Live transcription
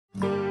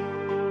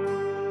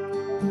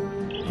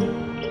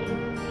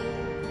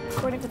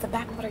the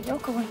backwater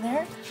yokel in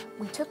there,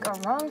 we took a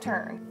wrong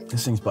turn.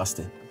 This thing's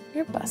busted.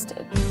 You're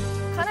busted.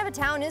 What kind of a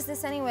town is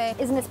this anyway?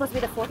 Isn't it supposed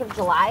to be the 4th of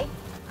July?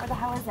 Where the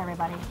hell is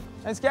everybody?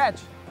 Nice catch.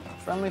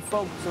 Friendly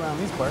folks around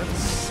these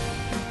parts.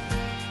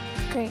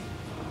 Great.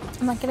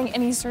 I'm not getting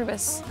any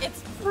service.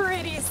 It's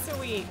pretty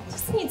sweet.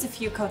 Just needs a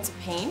few coats of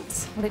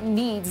paint. What it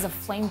needs is a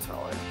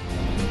flamethrower.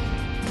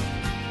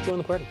 Join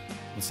the party.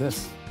 What's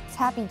this? It's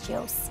Happy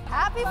Juice.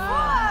 Happy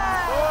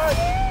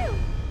Fun!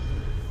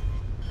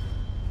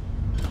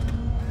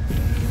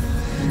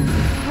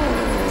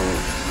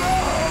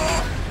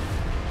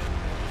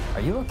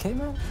 Are you okay,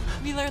 man?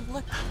 Wheeler,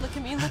 look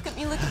at me, look at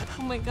me, look at me.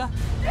 Oh my God.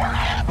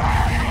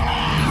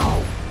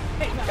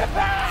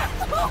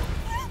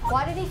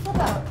 Why did he flip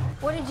out?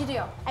 What did you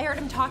do? I heard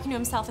him talking to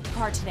himself at the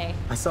car today.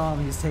 I saw him.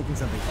 He was taking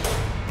something.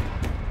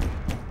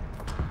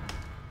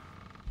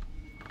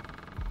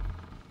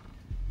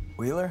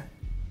 Wheeler?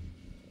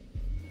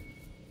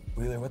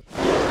 Wheeler, what?